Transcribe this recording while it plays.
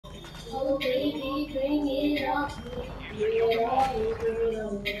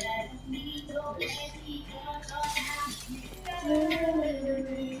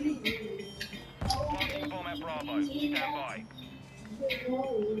Planting bomb at Bravo. Stand by.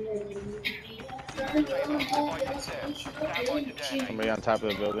 Saber, device is set. Stand by to detonate. Somebody on top of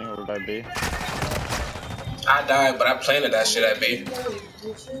the building over by B. I died, but I planted that shit at B. I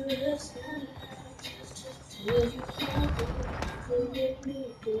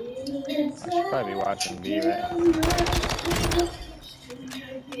should probably be watching B, right?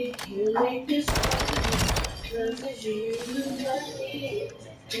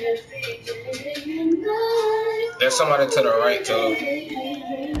 There's somebody to the right too.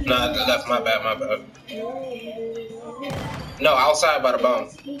 No, the left. My bad. My bad. No, outside by the bomb.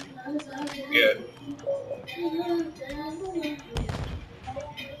 Yeah.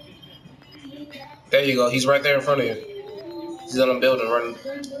 There you go. He's right there in front of you. He's on a building running.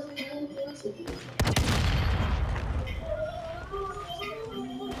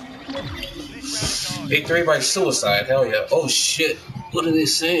 Big 3 by suicide. Hell yeah. Oh shit. What are they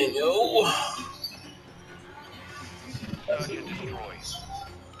saying, yo? Search and destroy.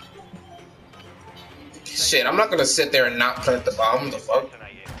 Shit, I'm not gonna sit there and not plant the bomb. The fuck?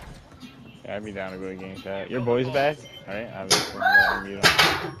 Yeah, I'd be down to go to game chat. Your boy's back? Alright, I'm gonna mute him.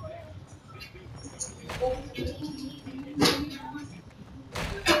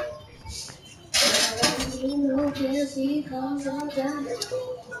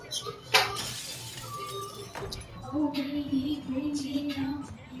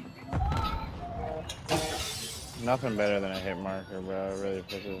 Nothing better than a hit marker, bro. It really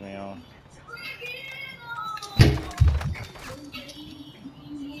pisses me off.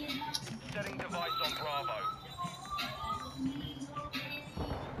 Setting device on Bravo.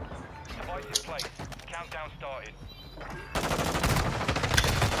 Device in place. Countdown started.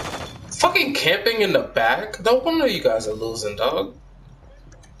 Fucking camping in the back? No wonder you guys are losing, dog.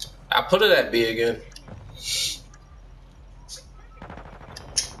 I put it at B again.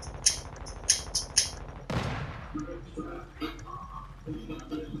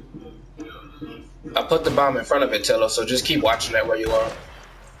 I put the bomb in front of it, Tilla, so just keep watching that where you are.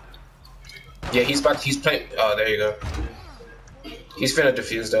 Yeah, he's playing. Oh, there you go. He's finna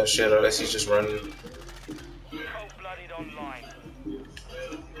defuse that shit, unless he's just running. Cold-blooded online.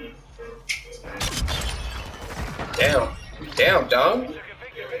 Damn. Damn, dog. Took a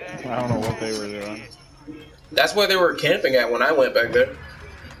victory there. I don't know what they were doing. That's where they were camping at when I went back there.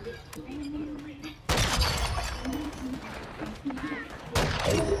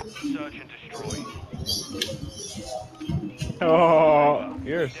 Search and destroy. Oh,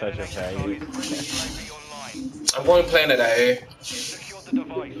 you're such a faggot. UAV online. I'm going planet A. Secured the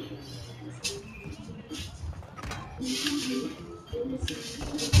device.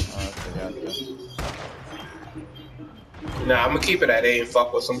 Oh, I forgot that. Nah, I'm gonna keep it at A and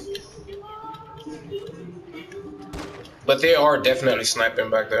fuck with them. But they are definitely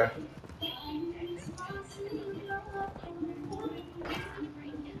sniping back there.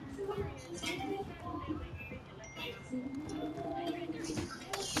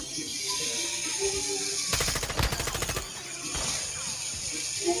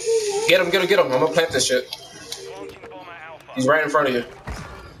 Get him, get him, get him. I'm gonna plant this shit. Planting bomb at Alpha. He's right in front of you.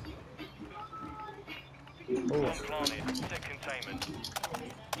 Bomb planted. Set containment.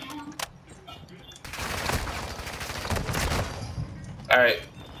 Alright.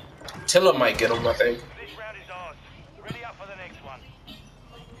 Tilla might get him, I think. This round is ours. Ready up for the next one.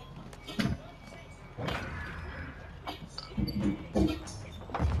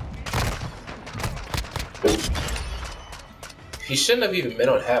 He shouldn't have even been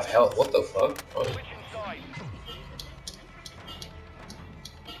on half health. What the fuck? Oh. Switch inside.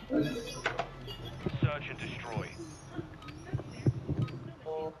 Search and destroy.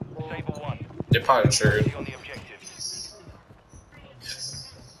 Saber 1. They're probably triggered. On the objectives.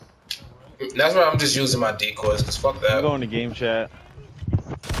 That's why I'm just using my decoys, cause fuck I'm that. going to game chat.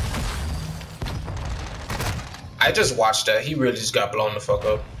 I just watched that. He really just got blown the fuck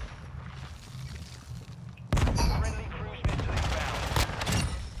up. Friendly cruise missile inbound.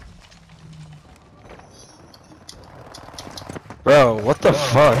 Bro, what the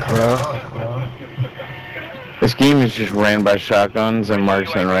fuck, bro? This game is just ran by shotguns and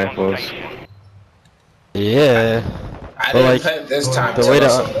marksman rifles. Yeah. I But, didn't like, play it this time. the way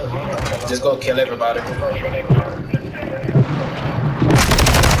Tilla, to- so just go kill everybody.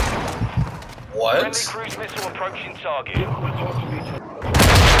 What? Friendly cruise missile approaching target.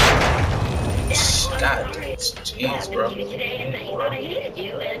 God damn. Jeez, bro.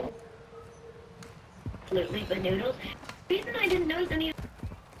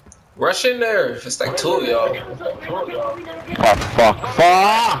 Rush in there. It's like two of y'all.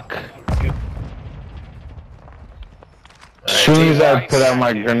 Fuck. As soon as I put out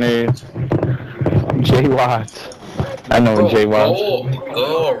my grenade, Jay Watts. I know Bro, Jay Watts.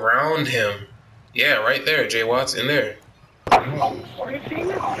 go around him. Yeah, right there. Jay Watts in there.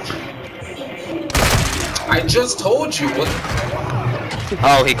 I just told you. What?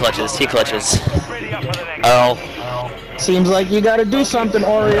 Oh, he clutches. He clutches. Oh. Seems like you gotta do something,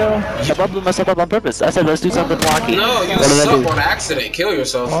 Oreo. I blew myself up on purpose. I said, let's do something wacky. No, you What did I suck do? on accident. Kill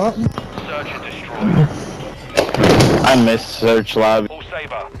yourself. Huh? Search and destroy. I missed search lobby. All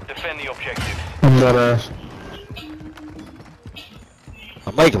Saber, defend the objective.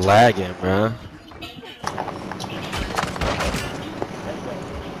 I'm like lagging, bro.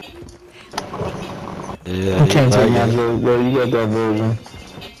 Yeah, I can't take my lagging. joke, bro. You got that version.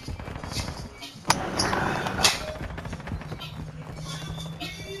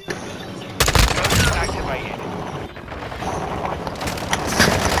 Activated.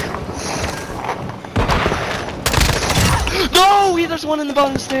 No! There's one in the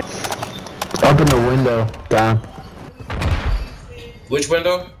bottom stairs. Up in the window. Down. Which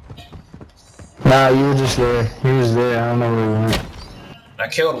window? Nah, you were just there. He was there. I don't know where he went. I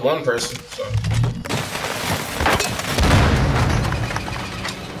killed one person. So.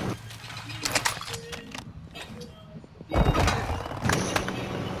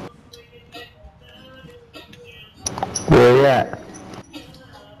 Where he at?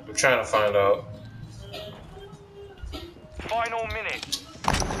 I'm trying to find out. Final minute.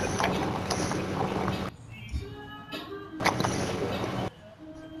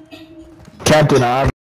 Captain,